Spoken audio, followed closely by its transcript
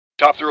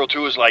Top Thrill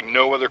 2 is like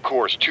no other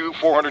course. 2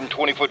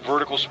 420-foot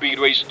vertical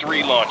speedways,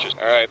 3 launches. All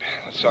right,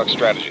 let's talk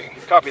strategy.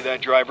 Copy that,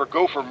 driver.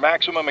 Go for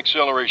maximum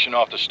acceleration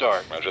off the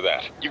start. Roger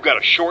that. You've got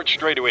a short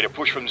straightaway to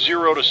push from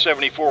 0 to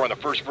 74 on the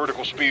first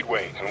vertical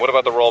speedway. And what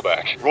about the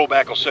rollback?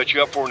 Rollback will set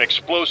you up for an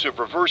explosive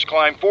reverse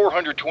climb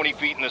 420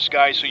 feet in the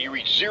sky so you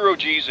reach 0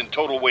 G's in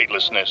total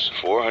weightlessness.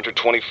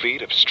 420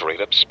 feet of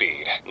straight-up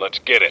speed. Let's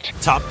get it.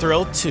 Top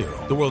Thrill 2,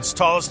 the world's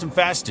tallest and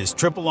fastest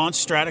triple-launch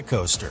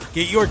stratocoaster.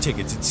 Get your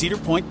tickets at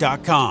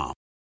cedarpoint.com.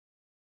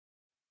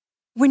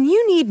 When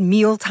you need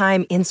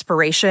mealtime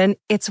inspiration,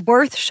 it's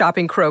worth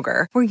shopping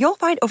Kroger, where you'll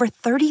find over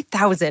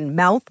 30,000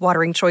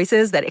 mouth-watering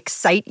choices that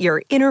excite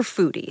your inner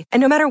foodie. And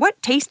no matter what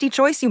tasty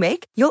choice you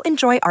make, you'll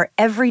enjoy our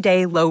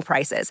everyday low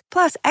prices,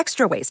 plus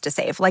extra ways to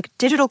save, like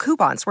digital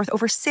coupons worth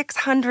over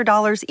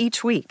 $600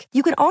 each week.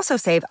 You can also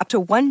save up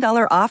to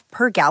 $1 off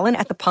per gallon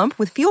at the pump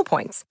with fuel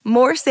points.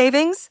 More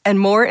savings and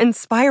more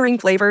inspiring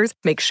flavors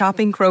make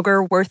shopping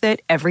Kroger worth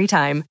it every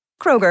time.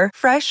 Kroger,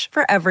 fresh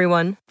for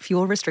everyone.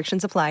 Fuel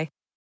restrictions apply.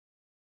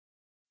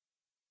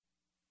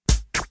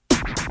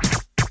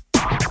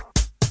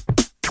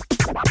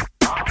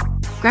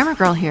 Grammar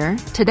Girl here.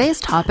 Today's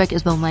topic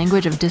is the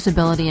language of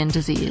disability and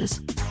disease.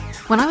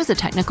 When I was a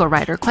technical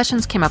writer,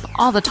 questions came up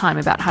all the time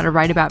about how to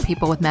write about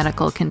people with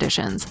medical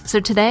conditions. So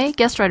today,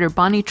 guest writer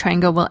Bonnie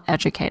Trenga will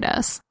educate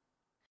us.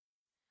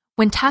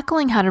 When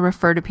tackling how to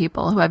refer to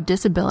people who have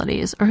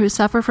disabilities or who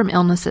suffer from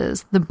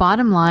illnesses, the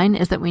bottom line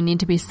is that we need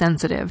to be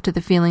sensitive to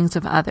the feelings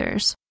of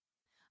others.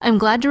 I'm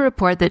glad to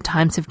report that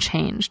times have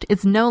changed.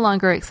 It's no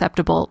longer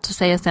acceptable to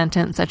say a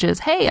sentence such as,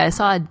 "Hey, I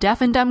saw a deaf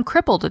and dumb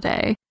cripple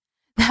today."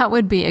 That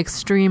would be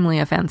extremely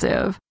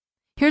offensive.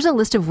 Here's a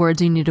list of words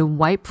you need to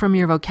wipe from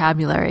your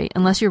vocabulary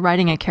unless you're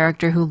writing a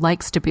character who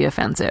likes to be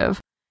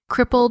offensive.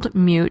 Crippled,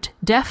 mute,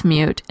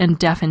 and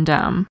deaf and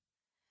dumb.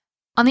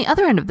 On the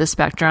other end of the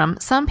spectrum,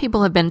 some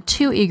people have been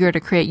too eager to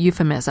create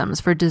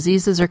euphemisms for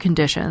diseases or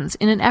conditions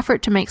in an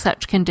effort to make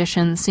such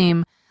conditions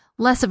seem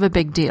less of a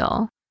big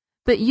deal.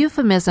 But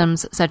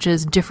euphemisms such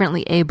as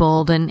differently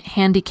abled and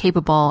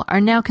handy-capable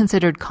are now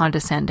considered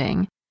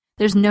condescending.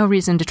 There's no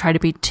reason to try to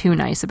be too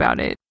nice about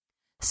it.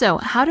 So,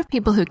 how do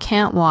people who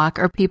can't walk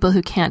or people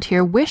who can't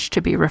hear wish to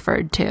be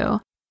referred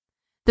to?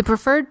 The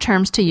preferred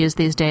terms to use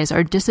these days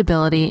are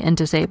disability and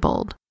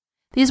disabled.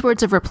 These words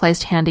have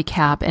replaced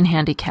handicap and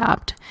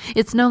handicapped.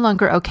 It's no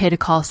longer okay to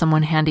call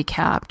someone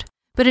handicapped,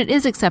 but it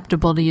is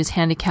acceptable to use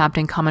handicapped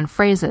in common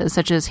phrases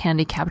such as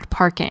handicapped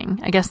parking.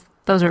 I guess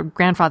those are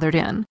grandfathered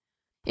in.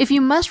 If you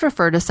must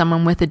refer to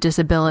someone with a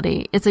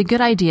disability, it's a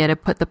good idea to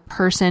put the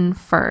person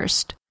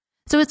first.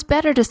 So it's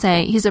better to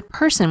say he's a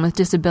person with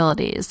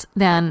disabilities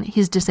than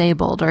he's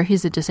disabled or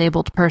he's a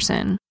disabled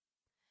person.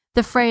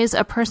 The phrase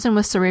a person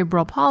with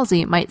cerebral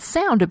palsy might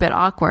sound a bit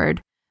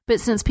awkward, but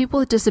since people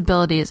with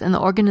disabilities and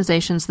the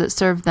organizations that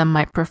serve them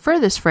might prefer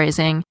this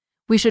phrasing,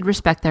 we should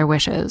respect their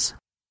wishes.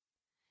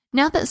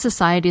 Now that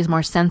society is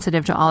more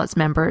sensitive to all its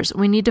members,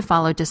 we need to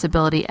follow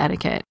disability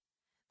etiquette.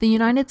 The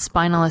United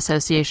Spinal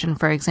Association,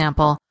 for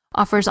example,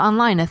 offers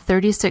online a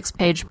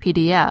 36-page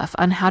PDF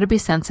on how to be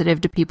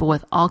sensitive to people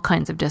with all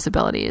kinds of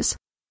disabilities.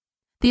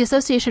 The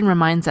association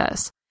reminds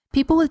us,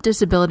 people with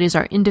disabilities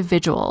are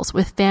individuals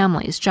with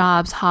families,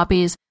 jobs,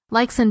 hobbies,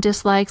 likes and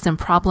dislikes, and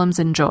problems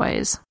and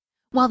joys.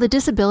 While the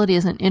disability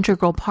is an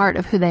integral part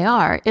of who they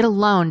are, it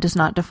alone does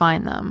not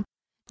define them.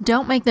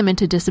 Don't make them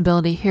into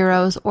disability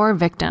heroes or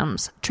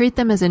victims. Treat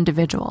them as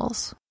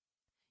individuals.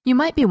 You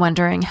might be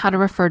wondering how to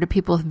refer to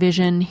people with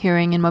vision,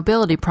 hearing, and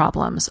mobility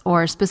problems,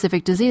 or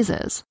specific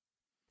diseases.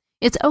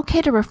 It's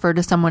okay to refer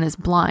to someone as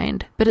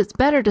blind, but it's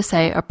better to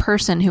say a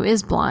person who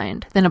is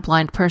blind than a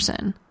blind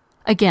person.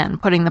 Again,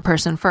 putting the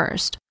person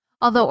first.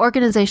 Although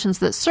organizations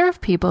that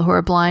serve people who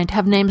are blind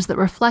have names that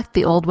reflect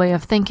the old way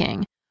of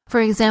thinking, for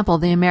example,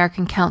 the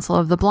American Council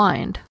of the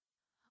Blind.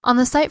 On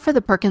the site for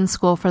the Perkins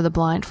School for the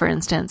Blind, for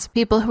instance,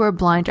 people who are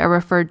blind are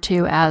referred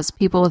to as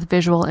people with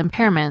visual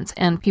impairments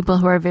and people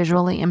who are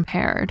visually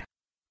impaired.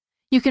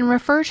 You can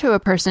refer to a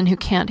person who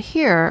can't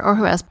hear or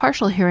who has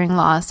partial hearing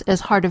loss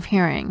as hard of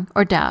hearing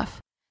or deaf.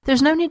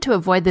 There's no need to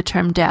avoid the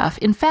term deaf.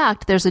 In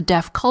fact, there's a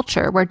deaf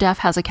culture where deaf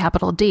has a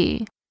capital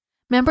D.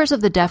 Members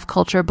of the deaf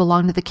culture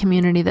belong to the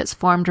community that's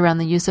formed around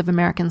the use of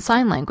American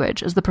Sign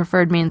Language as the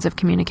preferred means of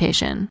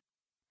communication.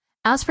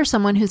 As for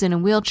someone who's in a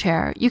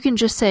wheelchair, you can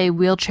just say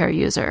wheelchair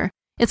user.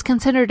 It's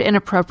considered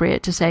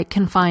inappropriate to say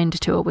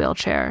confined to a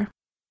wheelchair.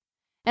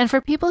 And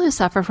for people who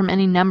suffer from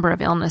any number of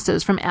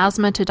illnesses, from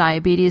asthma to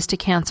diabetes to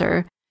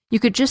cancer, you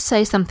could just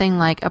say something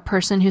like a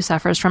person who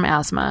suffers from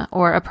asthma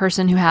or a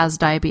person who has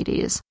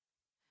diabetes.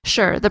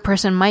 Sure, the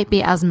person might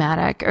be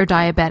asthmatic or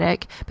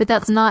diabetic, but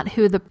that's not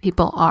who the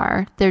people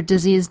are. Their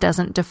disease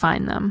doesn't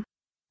define them.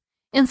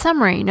 In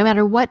summary, no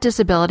matter what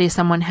disability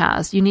someone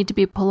has, you need to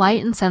be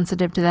polite and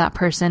sensitive to that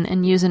person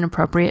and use an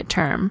appropriate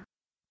term.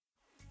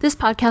 This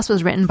podcast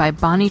was written by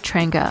Bonnie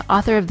Trenga,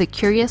 author of The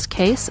Curious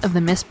Case of the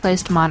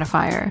Misplaced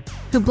Modifier,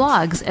 who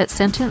blogs at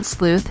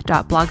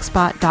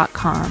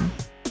sentencesleuth.blogspot.com.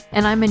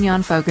 And I'm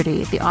Mignon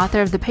Fogarty, the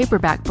author of the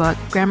paperback book,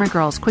 Grammar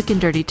Girl's Quick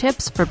and Dirty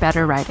Tips for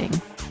Better Writing.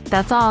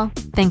 That's all.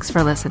 Thanks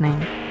for listening.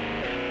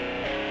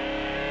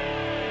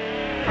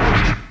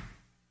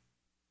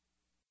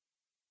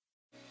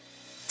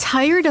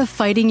 Tired of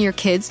fighting your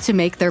kids to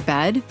make their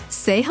bed?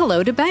 Say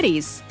hello to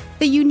Betty's.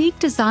 The unique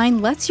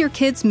design lets your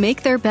kids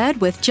make their bed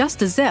with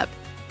just a zip.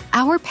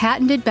 Our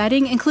patented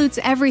bedding includes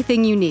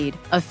everything you need: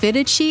 a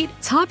fitted sheet,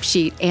 top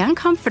sheet, and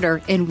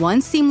comforter in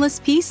one seamless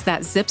piece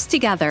that zips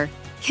together.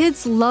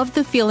 Kids love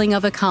the feeling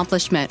of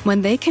accomplishment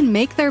when they can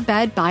make their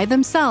bed by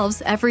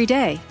themselves every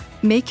day.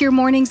 Make your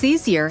mornings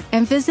easier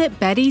and visit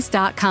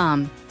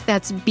beddys.com.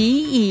 That's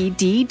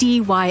BEDDYS.com.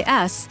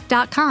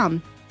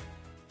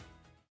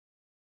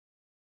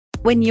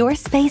 When your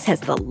space has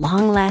the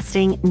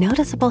long-lasting,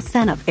 noticeable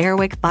scent of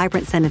Airwick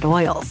Vibrant Scented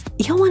Oils,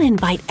 you'll want to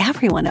invite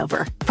everyone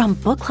over, from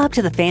book club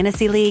to the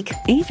fantasy league,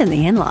 even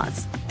the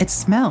in-laws. It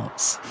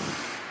smells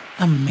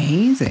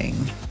amazing.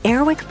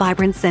 Airwick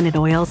Vibrant Scented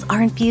Oils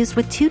are infused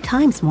with 2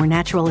 times more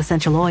natural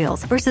essential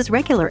oils versus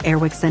regular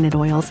Airwick Scented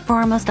Oils for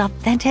our most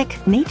authentic,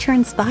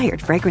 nature-inspired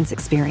fragrance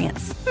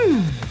experience.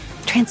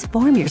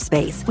 Transform your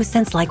space with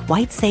scents like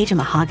white sage and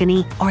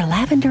mahogany or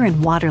lavender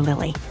and water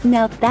lily.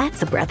 Now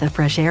that's a breath of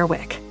fresh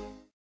Airwick.